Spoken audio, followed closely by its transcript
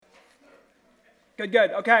Good,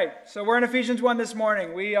 good. Okay, so we're in Ephesians 1 this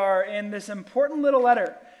morning. We are in this important little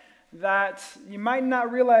letter that you might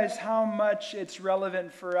not realize how much it's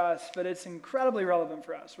relevant for us, but it's incredibly relevant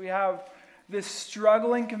for us. We have this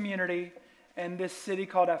struggling community in this city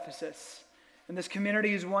called Ephesus. And this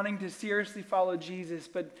community is wanting to seriously follow Jesus,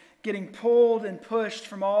 but getting pulled and pushed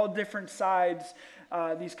from all different sides,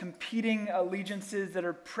 these competing allegiances that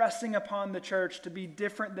are pressing upon the church to be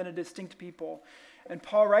different than a distinct people. And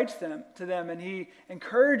Paul writes to them, and he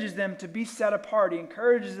encourages them to be set apart. He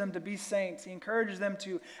encourages them to be saints. He encourages them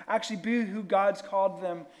to actually be who God's called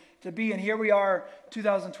them to be. And here we are,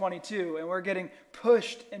 2022, and we're getting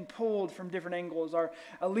pushed and pulled from different angles. Our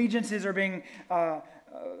allegiances are being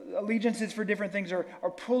allegiances for different things are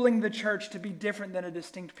pulling the church to be different than a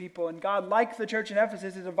distinct people. And God, like the church in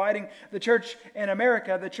Ephesus, is inviting the church in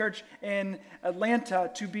America, the church in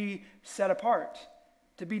Atlanta, to be set apart,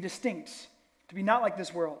 to be distinct, to be not like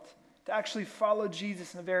this world, to actually follow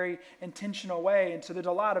Jesus in a very intentional way. And so there's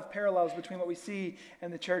a lot of parallels between what we see in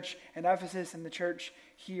the church in Ephesus and the church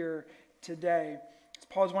here today.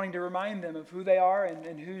 Paul's wanting to remind them of who they are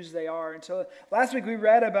and whose they are. And so last week we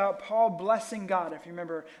read about Paul blessing God, if you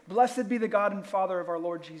remember. Blessed be the God and Father of our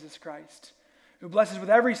Lord Jesus Christ, who blesses with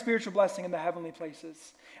every spiritual blessing in the heavenly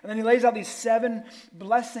places. And then he lays out these 7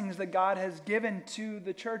 blessings that God has given to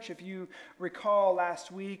the church, if you recall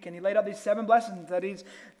last week. And he laid out these 7 blessings that he's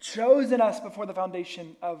chosen us before the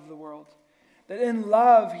foundation of the world. That in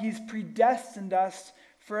love, he's predestined us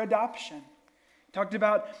for adoption. Talked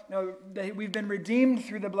about that we've been redeemed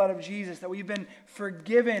through the blood of Jesus, that we've been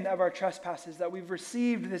forgiven of our trespasses, that we've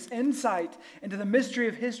received this insight into the mystery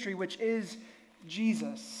of history, which is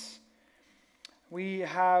Jesus. We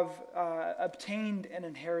have obtained an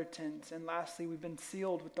inheritance. And lastly, we've been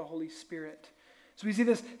sealed with the Holy Spirit. So we see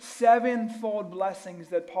this 7-fold blessings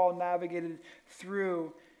that Paul navigated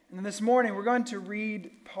through. And then this morning, we're going to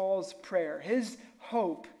read Paul's prayer. His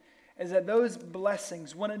hope is that those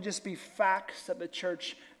blessings wouldn't just be facts that the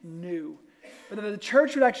church knew, but that the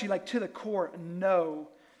church would actually, to the core, know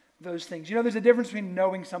those things. You know, there's a difference between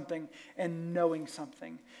knowing something and knowing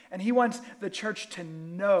something. And he wants the church to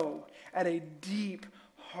know at a deep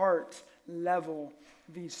heart level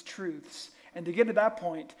these truths. And to get to that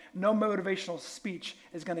point, no motivational speech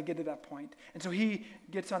is going to get to that point. And so he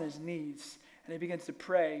gets on his knees and he begins to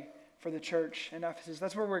pray for the church in Ephesus.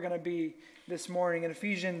 That's where we're going to be this morning. In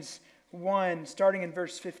Ephesians 1, starting in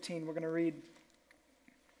verse 15, we're going to read,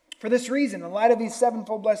 "For this reason, in light of these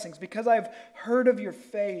 7-fold blessings, because I have heard of your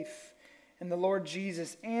faith in the Lord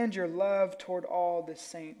Jesus and your love toward all the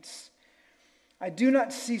saints, I do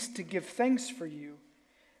not cease to give thanks for you,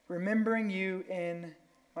 remembering you in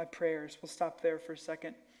my prayers." We'll stop there for a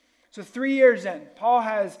second. So 3 years in, Paul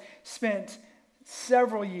has spent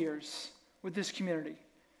several years with this community.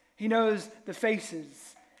 He knows the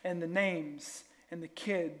faces and the names and the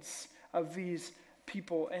kids of these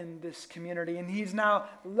people in this community. And he's now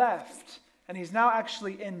left, and he's now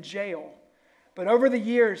actually in jail. But over the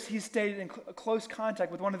years, he's stayed in close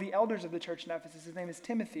contact with one of the elders of the church in Ephesus. His name is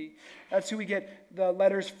Timothy. That's who we get the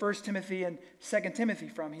letters 1 Timothy and 2 Timothy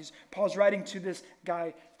from. Paul's writing to this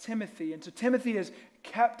guy, Timothy. And so Timothy has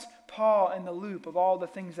kept Paul in the loop of all the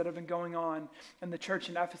things that have been going on in the church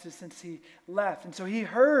in Ephesus since he left. And so he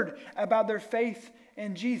heard about their faith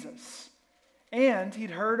in Jesus. And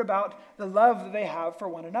he'd heard about the love that they have for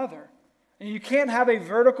one another. And you can't have a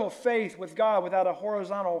vertical faith with God without a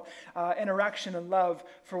horizontal interaction and love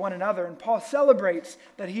for one another. And Paul celebrates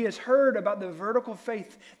that he has heard about the vertical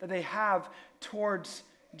faith that they have towards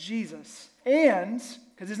Jesus. And,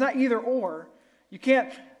 because it's not either or, you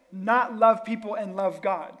can't not love people and love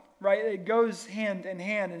God, right? It goes hand in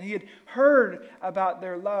hand. And he had heard about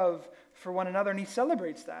their love for one another, and he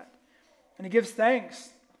celebrates that. And he gives thanks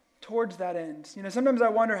towards that end. You know, sometimes I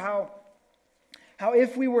wonder how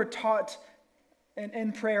if we were taught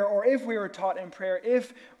in prayer, or if we were taught in prayer,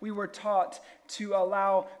 if we were taught to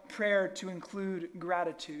allow prayer to include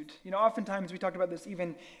gratitude. You know, oftentimes we talked about this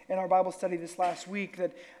even in our Bible study this last week,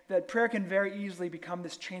 that prayer can very easily become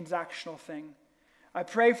this transactional thing. I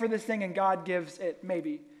pray for this thing and God gives it,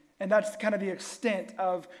 maybe. And that's kind of the extent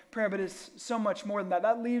of prayer, but it's so much more than that.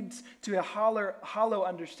 That leads to a hollow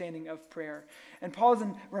understanding of prayer. And Paul's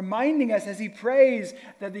reminding us as he prays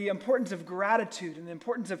that the importance of gratitude and the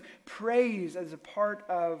importance of praise as a part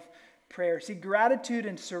of prayer. See, gratitude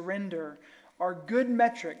and surrender are good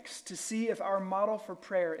metrics to see if our model for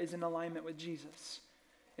prayer is in alignment with Jesus.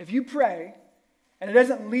 If you pray and it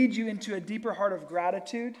doesn't lead you into a deeper heart of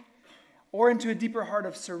gratitude or into a deeper heart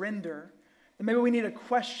of surrender, then maybe we need to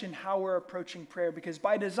question how we're approaching prayer, because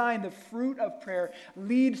by design, the fruit of prayer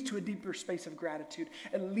leads to a deeper space of gratitude.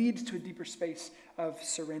 It leads to a deeper space of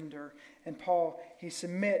surrender. And Paul, he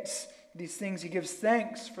submits these things. He gives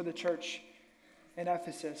thanks for the church in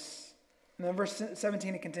Ephesus. And then verse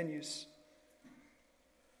 17, it continues.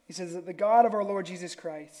 He says that the God of our Lord Jesus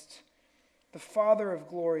Christ, the Father of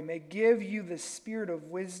glory, may give you the spirit of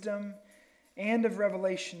wisdom and of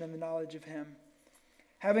revelation in the knowledge of him,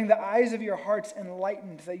 having the eyes of your hearts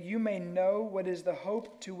enlightened, that you may know what is the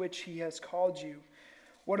hope to which he has called you,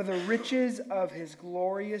 what are the riches of his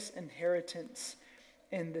glorious inheritance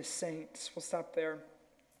in the saints. We'll stop there.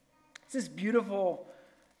 It's this beautiful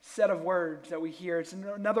set of words that we hear. It's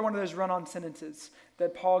another one of those run-on sentences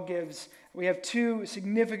that Paul gives. We have two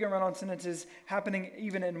significant run-on sentences happening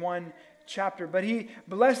even in one chapter. But he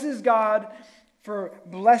blesses God for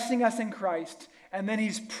blessing us in Christ. And then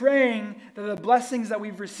he's praying that the blessings that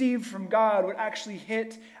we've received from God would actually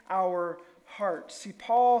hit our hearts. See,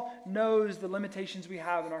 Paul knows the limitations we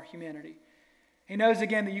have in our humanity. He knows,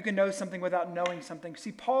 again, that you can know something without knowing something.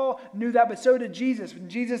 See, Paul knew that, but so did Jesus. When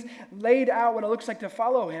Jesus laid out what it looks like to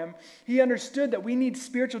follow him, he understood that we need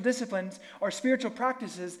spiritual disciplines or spiritual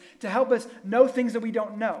practices to help us know things that we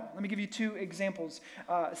don't know. Let me give you two examples.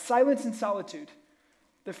 Silence and solitude,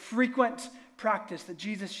 the frequent practice that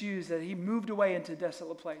Jesus used, that he moved away into a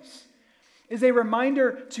desolate place, is a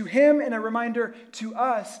reminder to him and a reminder to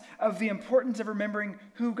us of the importance of remembering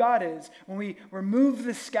who God is. When we remove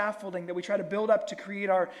the scaffolding that we try to build up to create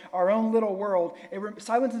our own little world,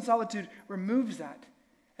 silence and solitude removes that,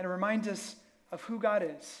 and it reminds us of who God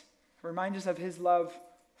is. It reminds us of his love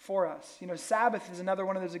for us. You know, Sabbath is another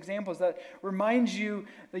one of those examples that reminds you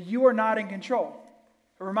that you are not in control.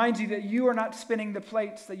 It reminds you that you are not spinning the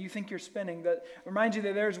plates that you think you're spinning. That reminds you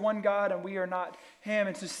that there's one God and we are not him.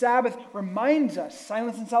 And so Sabbath reminds us,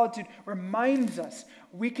 silence and solitude reminds us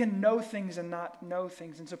we can know things and not know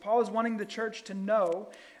things. And so Paul is wanting the church to know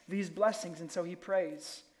these blessings. And so he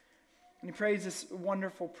prays. And he prays this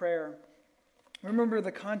wonderful prayer. Remember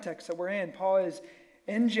the context that we're in. Paul is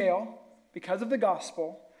in jail because of the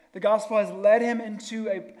gospel. The gospel has led him into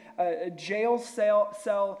a jail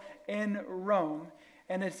cell in Rome.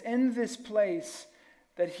 And it's in this place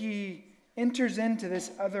that he enters into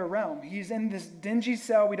this other realm. He's in this dingy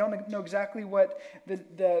cell. We don't know exactly what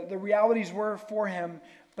the realities were for him,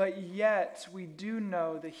 but yet we do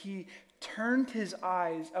know that he turned his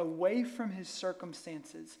eyes away from his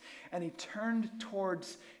circumstances and he turned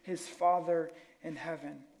towards his Father in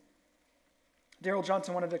heaven. Darrell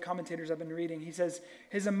Johnson, one of the commentators I've been reading, he says,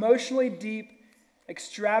 his emotionally deep,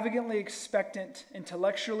 extravagantly expectant,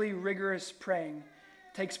 intellectually rigorous praying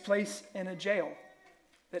takes place in a jail.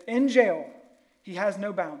 That in jail, he has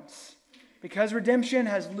no bounds. Because redemption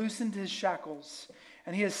has loosened his shackles,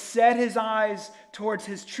 and he has set his eyes towards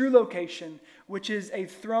his true location, which is a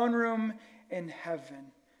throne room in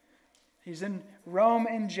heaven. He's in Rome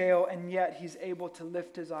in jail, and yet he's able to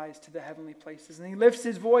lift his eyes to the heavenly places. And he lifts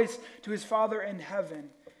his voice to his Father in heaven.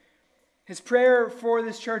 His prayer for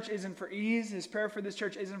this church isn't for ease. His prayer for this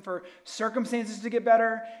church isn't for circumstances to get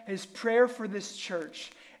better. His prayer for this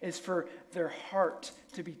church is for their heart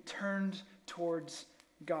to be turned towards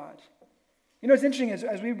God. You know, it's interesting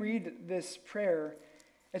as we read this prayer,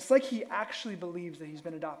 it's like he actually believes that he's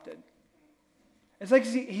been adopted. It's like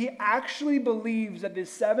he actually believes that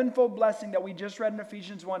this sevenfold blessing that we just read in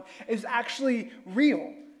Ephesians 1 is actually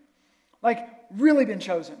real. Like, really been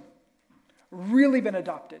chosen. Really been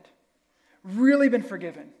adopted. Really been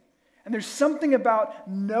forgiven. And there's something about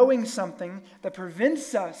knowing something that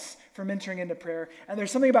prevents us from entering into prayer. And there's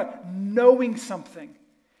something about knowing something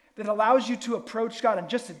that allows you to approach God in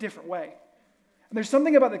just a different way. And there's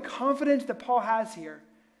something about the confidence that Paul has here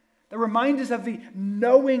that reminds us of the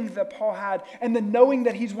knowing that Paul had and the knowing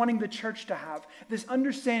that he's wanting the church to have. This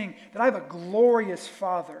understanding that I have a glorious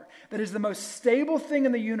Father that is the most stable thing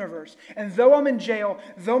in the universe. And though I'm in jail,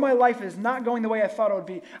 though my life is not going the way I thought it would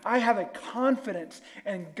be, I have a confidence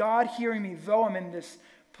in God hearing me though I'm in this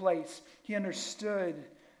place. He understood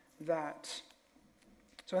that.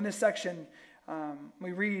 So in this section,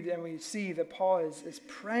 we read and we see that Paul is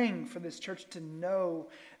praying for this church to know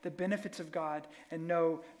the benefits of God and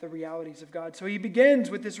know the realities of God. So he begins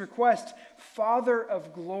with this request, Father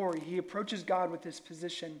of glory. He approaches God with this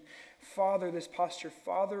position, Father, this posture,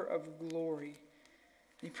 Father of glory.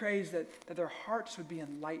 And he prays that their hearts would be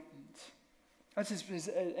enlightened. That's his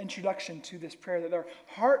introduction to this prayer, that their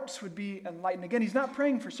hearts would be enlightened. Again, he's not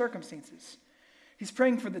praying for circumstances. He's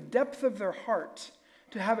praying for the depth of their heart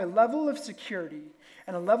to have a level of security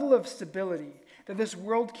and a level of stability that this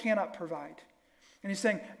world cannot provide. And he's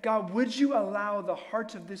saying, God, would you allow the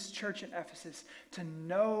hearts of this church in Ephesus to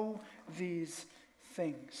know these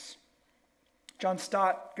things? John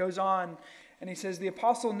Stott goes on and he says, the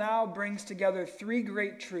apostle now brings together three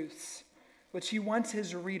great truths, which he wants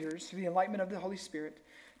his readers, through the enlightenment of the Holy Spirit,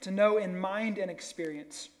 to know in mind and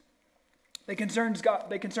experience. They concern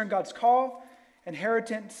God's call,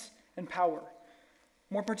 inheritance, and power.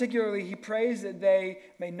 More particularly, he prays that they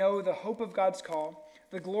may know the hope of God's call,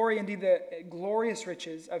 the glory, indeed the glorious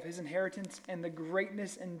riches of his inheritance, and the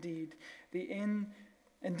greatness indeed, the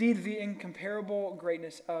incomparable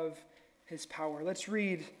greatness of his power. Let's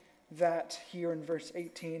read that here in verse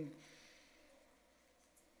 18.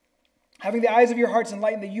 Having the eyes of your hearts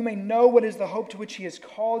enlightened, that you may know what is the hope to which he has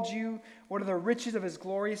called you, what are the riches of his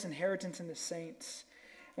glorious inheritance in the saints,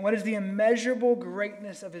 and what is the immeasurable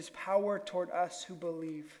greatness of his power toward us who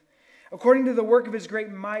believe. According to the work of his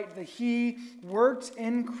great might, that he worked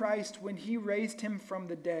in Christ when he raised him from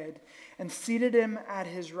the dead and seated him at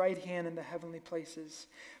his right hand in the heavenly places,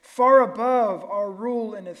 far above our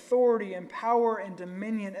rule and authority and power and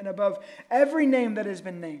dominion, and above every name that has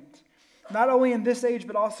been named, not only in this age,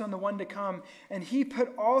 but also in the one to come. And he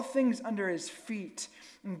put all things under his feet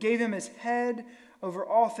and gave him his head over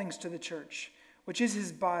all things to the church, which is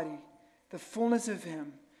his body, the fullness of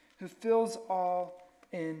him who fills all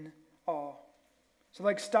in all. So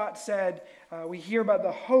like Stott said, we hear about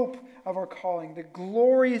the hope of our calling, the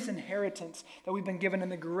glorious inheritance that we've been given,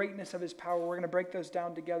 and the greatness of his power. We're going to break those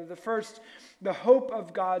down together. The first, the hope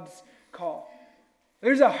of God's call.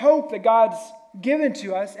 There's a hope that God's given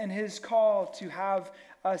to us in his call to have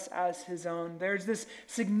us as his own. There's this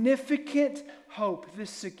significant hope, this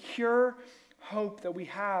secure hope that we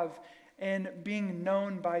have in being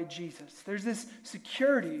known by Jesus. There's this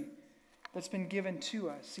security that's been given to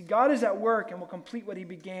us. See, God is at work and will complete what he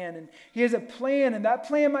began. And he has a plan, and that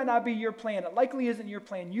plan might not be your plan. It likely isn't your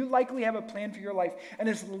plan. You likely have a plan for your life, and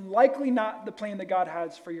it's likely not the plan that God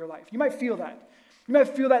has for your life. You might feel that. You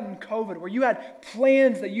might feel that in COVID, where you had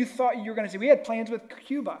plans that you thought you were going to see. We had plans with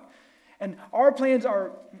Cuba. And our plans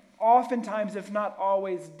are oftentimes, if not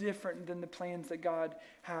always, different than the plans that God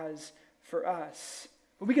has for us.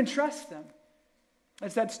 But we can trust them.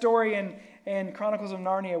 It's that story in Chronicles of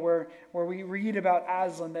Narnia where we read about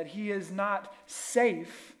Aslan, that he is not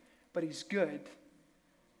safe, but he's good.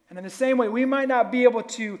 And in the same way, we might not be able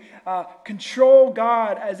to control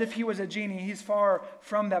God as if he was a genie. He's far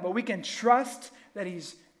from that. But we can trust that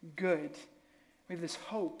he's good. We have this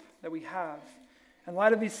hope that we have. In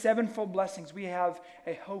light of these sevenfold blessings, we have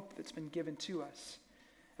a hope that's been given to us.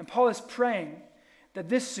 And Paul is praying that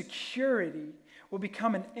this security will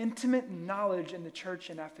become an intimate knowledge in the church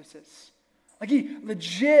in Ephesus. Like he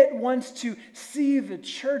legit wants to see the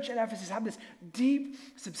church in Ephesus have this deep,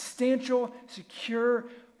 substantial, secure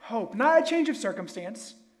hope. Not a change of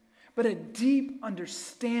circumstance, but a deep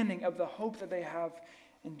understanding of the hope that they have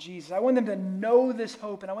in Jesus. I want them to know this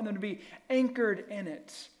hope, and I want them to be anchored in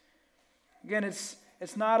it. Again, it's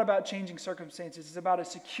not about changing circumstances. It's about a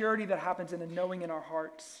security that happens in a knowing in our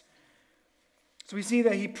hearts. So we see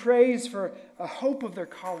that he prays for a hope of their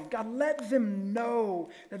calling. God, let them know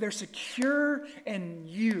that they're secure in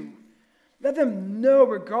you. Let them know,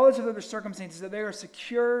 regardless of their circumstances, that they are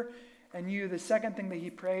secure in you. The second thing that he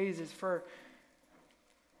prays is for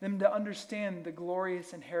them to understand the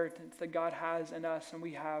glorious inheritance that God has in us and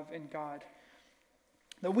we have in God.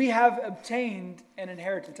 That we have obtained an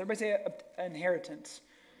inheritance. Everybody say inheritance.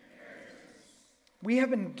 We have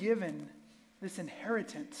been given this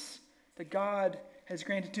inheritance that God has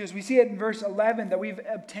granted to us. We see it in verse 11 that we've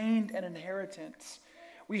obtained an inheritance.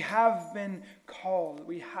 We have been called.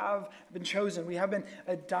 We have been chosen. We have been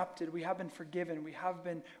adopted. We have been forgiven. We have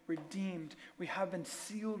been redeemed. We have been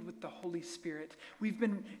sealed with the Holy Spirit. We've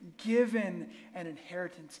been given an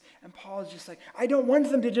inheritance. And Paul is just like, I don't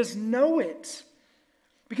want them to just know it.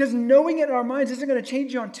 Because knowing it in our minds isn't going to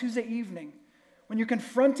change you on Tuesday evening when you're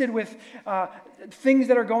confronted with things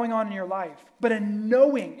that are going on in your life. But a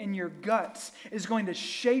knowing in your guts is going to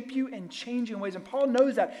shape you and change you in ways. And Paul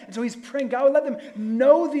knows that. And so he's praying, God would let them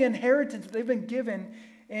know the inheritance that they've been given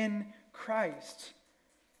in Christ.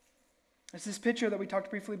 It's this picture that we talked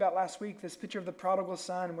briefly about last week, this picture of the prodigal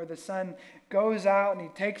son, where the son goes out and he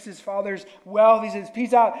takes his father's wealth. He says,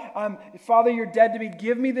 peace out. Father, you're dead to me.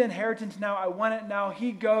 Give me the inheritance now. I want it now.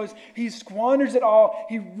 He goes. He squanders it all.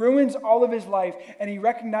 He ruins all of his life. And he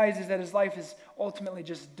recognizes that his life is ultimately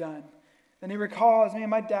just done. Then he recalls, man,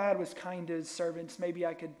 my dad was kind to his servants. Maybe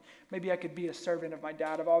I could be a servant of my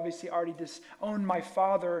dad. I've obviously already disowned my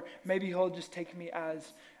father. Maybe he'll just take me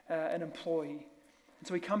as an employee. And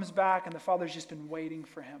so he comes back, and the father's just been waiting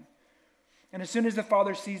for him. And as soon as the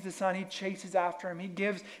father sees the son, he chases after him.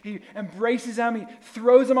 He embraces him. He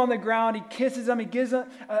throws him on the ground. He kisses him. He gives him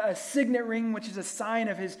a signet ring, which is a sign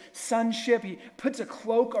of his sonship. He puts a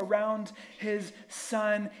cloak around his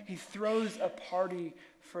son. He throws a party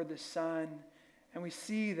for the son. And we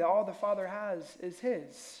see that all the father has is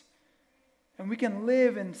his. And we can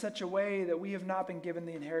live in such a way that we have not been given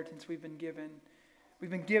the inheritance we've been given.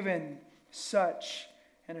 We've been given such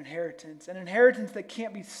an inheritance that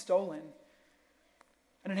can't be stolen.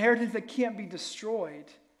 An inheritance that can't be destroyed.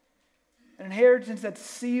 An inheritance that's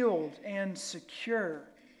sealed and secure.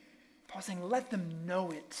 Paul's saying, let them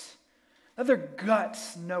know it. Let their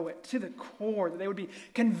guts know it to the core, that they would be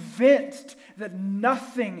convinced that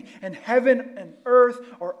nothing in heaven and earth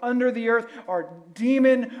or under the earth or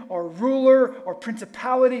demon or ruler or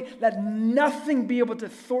principality, let nothing be able to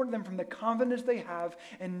thwart them from the confidence they have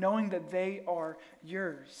in knowing that they are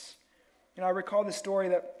yours. I recall the story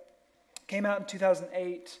that came out in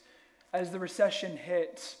 2008 as the recession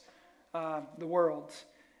hit the world.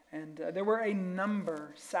 And there were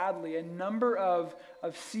sadly, a number of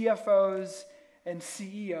CFOs and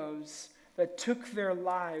CEOs that took their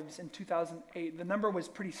lives in 2008. The number was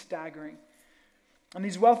pretty staggering. And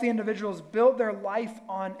these wealthy individuals built their life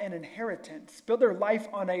on an inheritance, built their life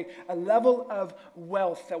on a level of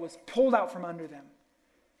wealth that was pulled out from under them.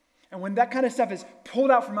 And when that kind of stuff is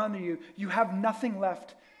pulled out from under you, you have nothing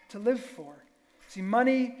left to live for. See,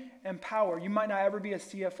 money and power. You might not ever be a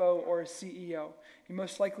CFO or a CEO. You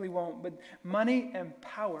most likely won't. But money and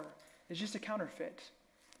power is just a counterfeit.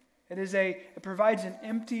 It provides an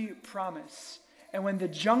empty promise. And when the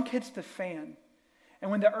junk hits the fan,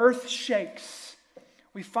 and when the earth shakes,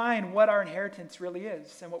 we find what our inheritance really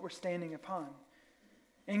is and what we're standing upon.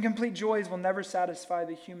 Incomplete joys will never satisfy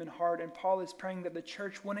the human heart, and Paul is praying that the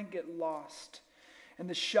church wouldn't get lost in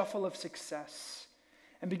the shuffle of success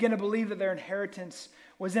and begin to believe that their inheritance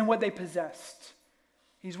was in what they possessed.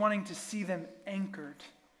 He's wanting to see them anchored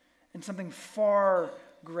in something far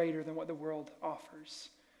greater than what the world offers.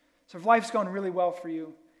 So if life's going really well for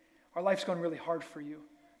you, or life's going really hard for you,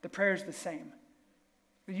 the prayer is the same.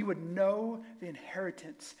 That you would know the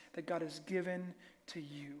inheritance that God has given to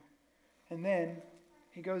you. And then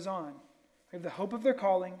he goes on. We have the hope of their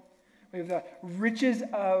calling. We have the riches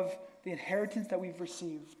of the inheritance that we've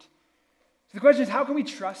received. So the question is, how can we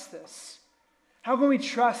trust this? How can we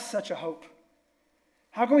trust such a hope?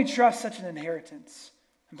 How can we trust such an inheritance?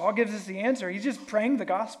 And Paul gives us the answer. He's just praying the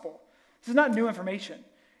gospel. This is not new information.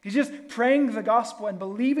 He's just praying the gospel and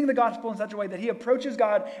believing the gospel in such a way that he approaches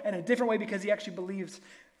God in a different way because he actually believes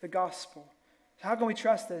the gospel. So how can we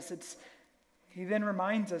trust this? He then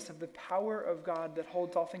reminds us of the power of God that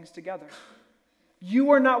holds all things together.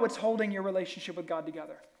 You are not what's holding your relationship with God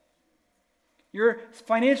together. Your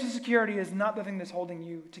financial security is not the thing that's holding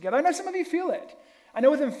you together. I know some of you feel it. I know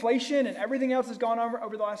with inflation and everything else that's gone on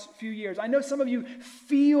over the last few years, I know some of you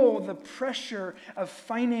feel the pressure of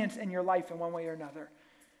finance in your life in one way or another.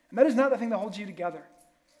 And that is not the thing that holds you together.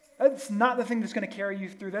 That's not the thing that's going to carry you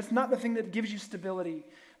through. That's not the thing that gives you stability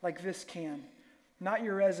like this can. Not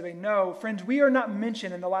your resume. No, friends, we are not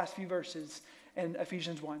mentioned in the last few verses in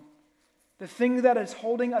Ephesians 1. The thing that is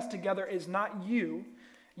holding us together is not you.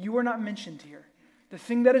 You are not mentioned here. The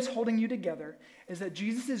thing that is holding you together is that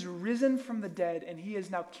Jesus is risen from the dead and he is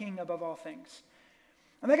now king above all things.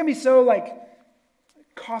 And that can be so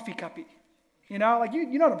coffee cuppy. You know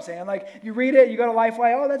what I'm saying? You read it, you go to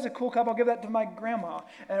Lifeway, oh, that's a cool cup, I'll give that to my grandma.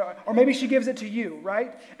 Or maybe she gives it to you,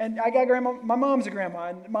 right? And I got grandma, my mom's a grandma,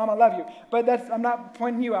 and Mom, I love you. But I'm not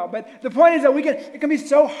pointing you out. But the point is that it can be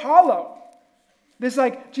so hollow. This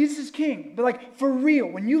Jesus is king. But for real,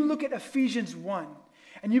 when you look at Ephesians 1,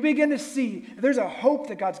 and you begin to see there's a hope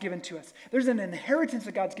that God's given to us. There's an inheritance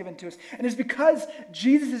that God's given to us. And it's because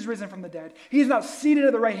Jesus is risen from the dead. He is now seated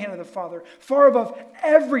at the right hand of the Father, far above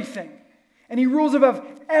everything. And he rules above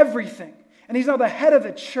everything. And he's now the head of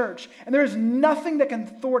the church. And there is nothing that can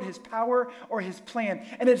thwart his power or his plan.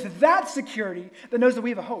 And it's that security that knows that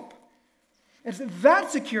we have a hope. It's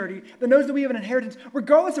that security that knows that we have an inheritance,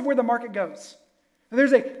 regardless of where the market goes.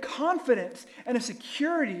 There's a confidence and a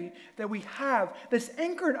security that we have that's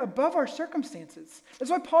anchored above our circumstances. That's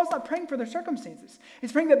why Paul's not praying for their circumstances.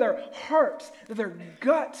 He's praying that their hearts, that their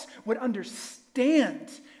guts would understand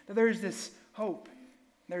that there's this hope,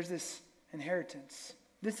 there's this inheritance.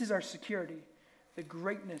 This is our security, the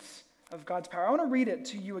greatness of God's power. I want to read it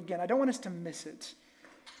to you again. I don't want us to miss it.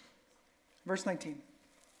 Verse 19.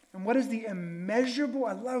 And what is the immeasurable,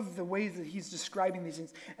 I love the ways that he's describing these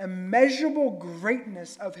things, immeasurable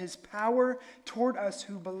greatness of his power toward us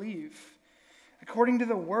who believe, according to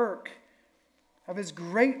the work of his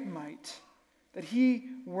great might, that he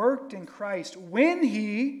worked in Christ when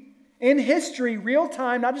he, in history, real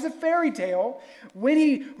time, not just a fairy tale, when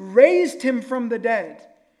he raised him from the dead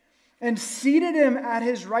and seated him at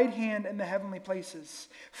his right hand in the heavenly places,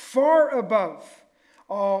 far above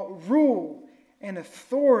all rule and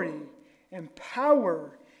authority and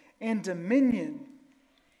power and dominion,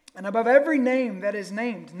 and above every name that is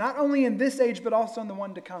named, not only in this age, but also in the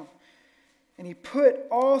one to come. And he put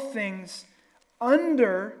all things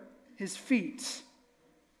under his feet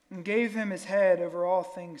and gave him his head over all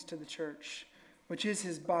things to the church, which is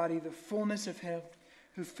his body, the fullness of him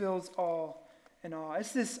who fills all in all.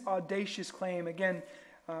 It's this audacious claim. Again,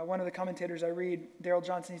 one of the commentators I read, Darrell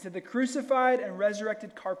Johnson, he said, the crucified and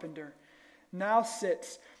resurrected carpenter now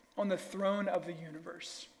sits on the throne of the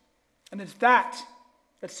universe. And it's that's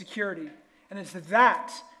security. And it's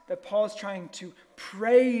that Paul's trying to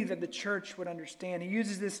pray that the church would understand. He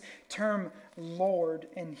uses this term Lord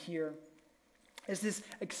in here. It's this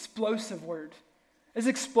explosive word. It's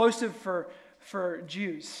explosive for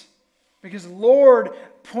Jews. Because Lord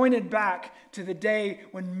pointed back to the day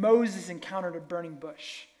when Moses encountered a burning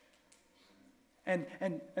bush. And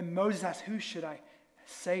Moses asked, who should I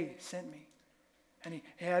say sent me? And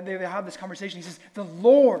they have this conversation. He says, the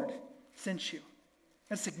Lord sent you.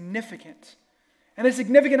 That's significant. And it's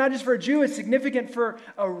significant not just for a Jew, it's significant for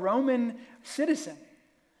a Roman citizen.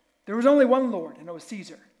 There was only one Lord, and it was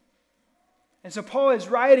Caesar. And so Paul is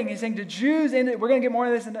writing, he's saying to Jews, and we're going to get more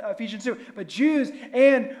of this in Ephesians 2, but Jews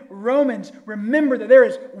and Romans, remember that there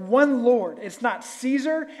is one Lord. It's not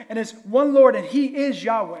Caesar, and it's one Lord, and he is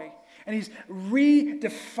Yahweh. And he's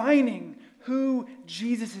redefining who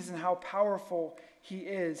Jesus is and how powerful he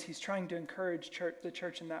is. He's trying to encourage the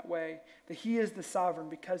church in that way, that he is the sovereign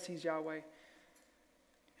because he's Yahweh.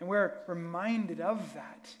 And we're reminded of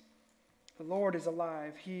that. The Lord is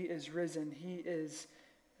alive. He is risen. He is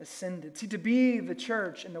ascended. See, to be the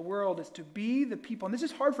church in the world is to be the people. And this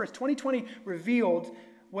is hard for us. 2020 revealed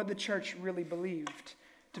what the church really believed.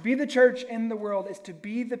 To be the church in the world is to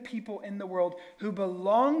be the people in the world who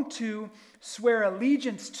belong to, swear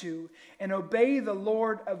allegiance to, and obey the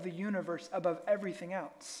Lord of the universe above everything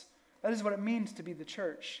else. That is what it means to be the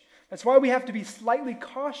church. That's why we have to be slightly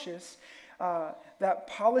cautious that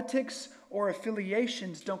politics or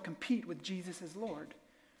affiliations don't compete with Jesus as Lord.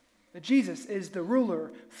 That Jesus is the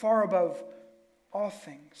ruler far above all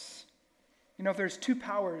things. You know, if there's two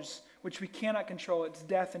powers which we cannot control, it's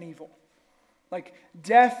death and evil. Like,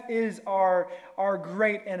 death is our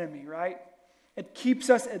great enemy, right? It keeps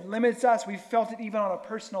us, it limits us. We've felt it even on a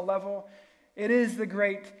personal level. It is the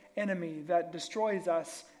great enemy that destroys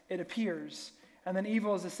us, it appears. And then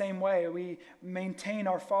evil is the same way. We maintain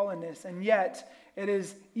our fallenness, and yet it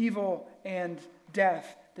is evil and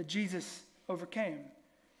death that Jesus overcame.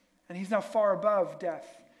 And he's now far above death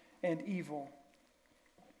and evil.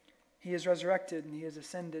 He is resurrected and he is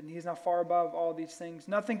ascended, and he is now far above all these things.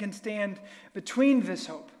 Nothing can stand between this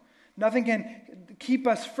hope. Nothing can keep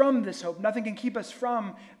us from this hope. Nothing can keep us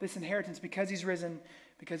from this inheritance because he's risen,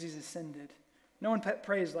 because he's ascended. No one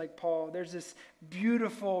prays like Paul. There's this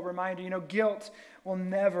beautiful reminder. You know, guilt will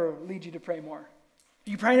never lead you to pray more. Are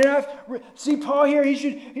you praying enough? See Paul here?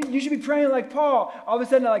 You should be praying like Paul. All of a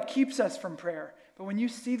sudden, it keeps us from prayer. But when you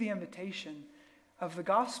see the invitation of the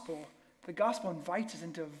gospel invites us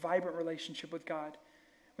into a vibrant relationship with God.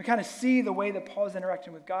 We kind of see the way that Paul is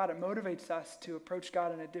interacting with God. It motivates us to approach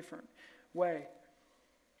God in a different way.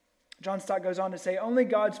 John Stott goes on to say, only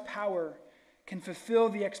God's power can fulfill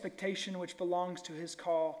the expectation which belongs to his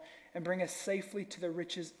call and bring us safely to the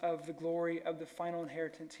riches of the glory of the final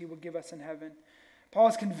inheritance he will give us in heaven. Paul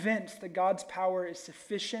is convinced that God's power is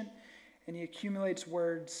sufficient, and he accumulates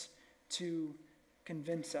words to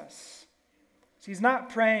convince us. So he's not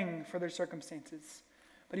praying for their circumstances,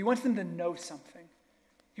 but he wants them to know something.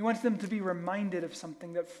 He wants them to be reminded of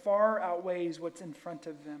something that far outweighs what's in front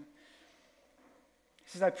of them. He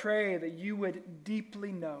says, I pray that you would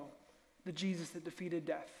deeply know the Jesus that defeated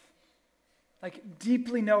death. Like,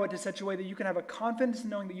 deeply know it to such a way that you can have a confidence in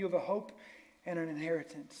knowing that you have a hope and an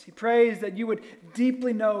inheritance. He prays that you would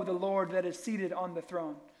deeply know the Lord that is seated on the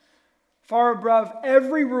throne. Far above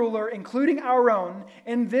every ruler, including our own,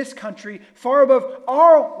 in this country, far above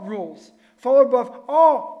all rules, far above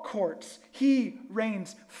all courts, he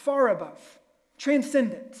reigns far above,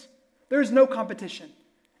 transcendent. There is no competition.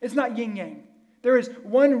 It's not yin-yang. There is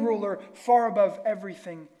one ruler far above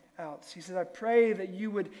everything else. He says, I pray that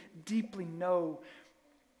you would deeply know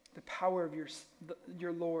the power of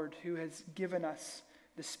your Lord who has given us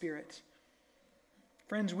the Spirit.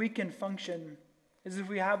 Friends, we can function as if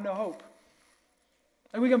we have no hope.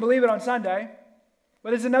 Like, we can believe it on Sunday,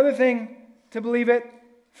 but it's another thing to believe it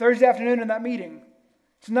Thursday afternoon in that meeting.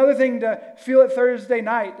 It's another thing to feel it Thursday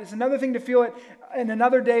night. It's another thing to feel it in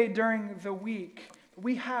another day during the week. But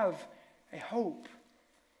we have a hope.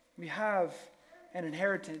 We have an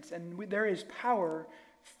inheritance, and there is power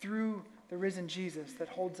through the risen Jesus that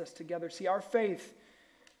holds us together. See, our faith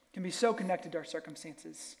can be so connected to our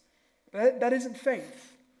circumstances. But that isn't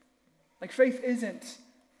faith. Like, faith isn't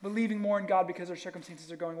believing more in God because our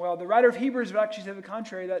circumstances are going well. The writer of Hebrews would actually say the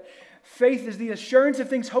contrary, that faith is the assurance of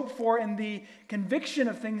things hoped for and the conviction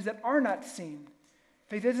of things that are not seen.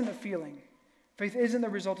 Faith isn't a feeling. Faith isn't the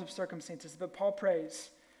result of circumstances. But Paul prays.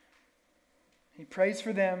 He prays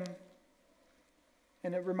for them,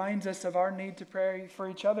 and it reminds us of our need to pray for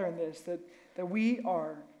each other in this, that we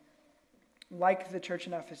are, like the church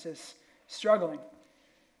in Ephesus, struggling.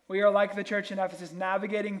 We are like the church in Ephesus,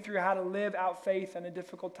 navigating through how to live out faith in a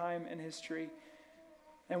difficult time in history.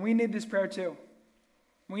 And we need this prayer too.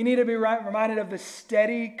 We need to be reminded of the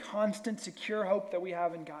steady, constant, secure hope that we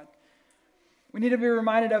have in God. We need to be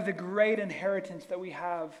reminded of the great inheritance that we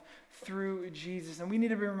have through Jesus. And we need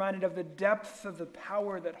to be reminded of the depth of the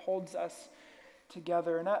power that holds us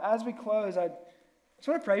together. And as we close, I just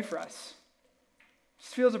want to pray for us. It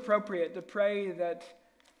just feels appropriate to pray that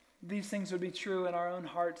these things would be true in our own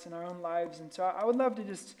hearts and our own lives. And so I would love to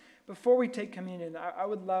just, before we take communion, I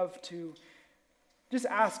would love to just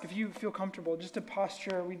ask if you feel comfortable, just to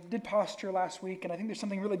posture. We did posture last week, and I think there's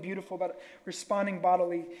something really beautiful about responding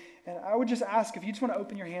bodily. And I would just ask if you just want to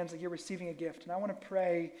open your hands like you're receiving a gift. And I want to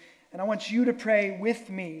pray, and I want you to pray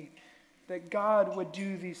with me that God would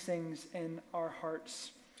do these things in our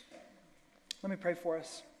hearts. Let me pray for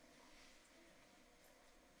us.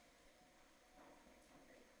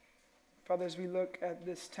 Father, as we look at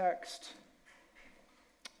this text,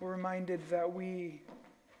 we're reminded that we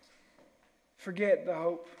forget the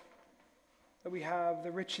hope that we have,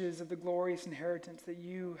 the riches of the glorious inheritance that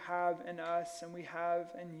you have in us and we have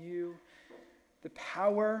in you, the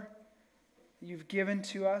power that you've given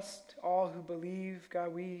to us, to all who believe.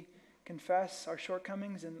 God, we confess our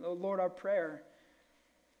shortcomings, and oh Lord, our prayer,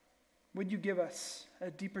 would you give us a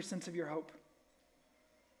deeper sense of your hope?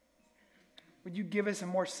 Would you give us a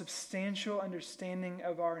more substantial understanding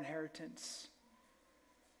of our inheritance?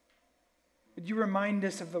 Would you remind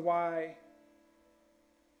us of the why?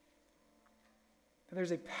 That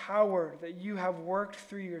there's a power that you have worked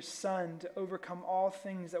through your Son to overcome all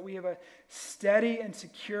things, that we have a steady and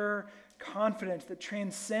secure confidence that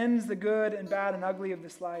transcends the good and bad and ugly of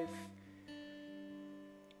this life.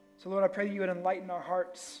 So Lord, I pray that you would enlighten our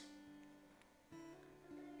hearts.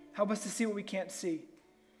 Help us to see what we can't see.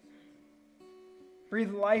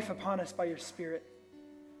 Breathe life upon us by your Spirit.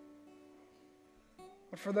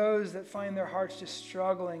 But for those that find their hearts just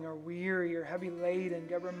struggling or weary or heavy laden,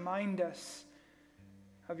 God, remind us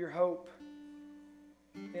of your hope,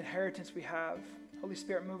 the inheritance we have. Holy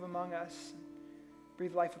Spirit, move among us.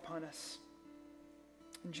 Breathe life upon us.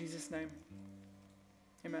 In Jesus' name,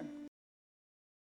 amen.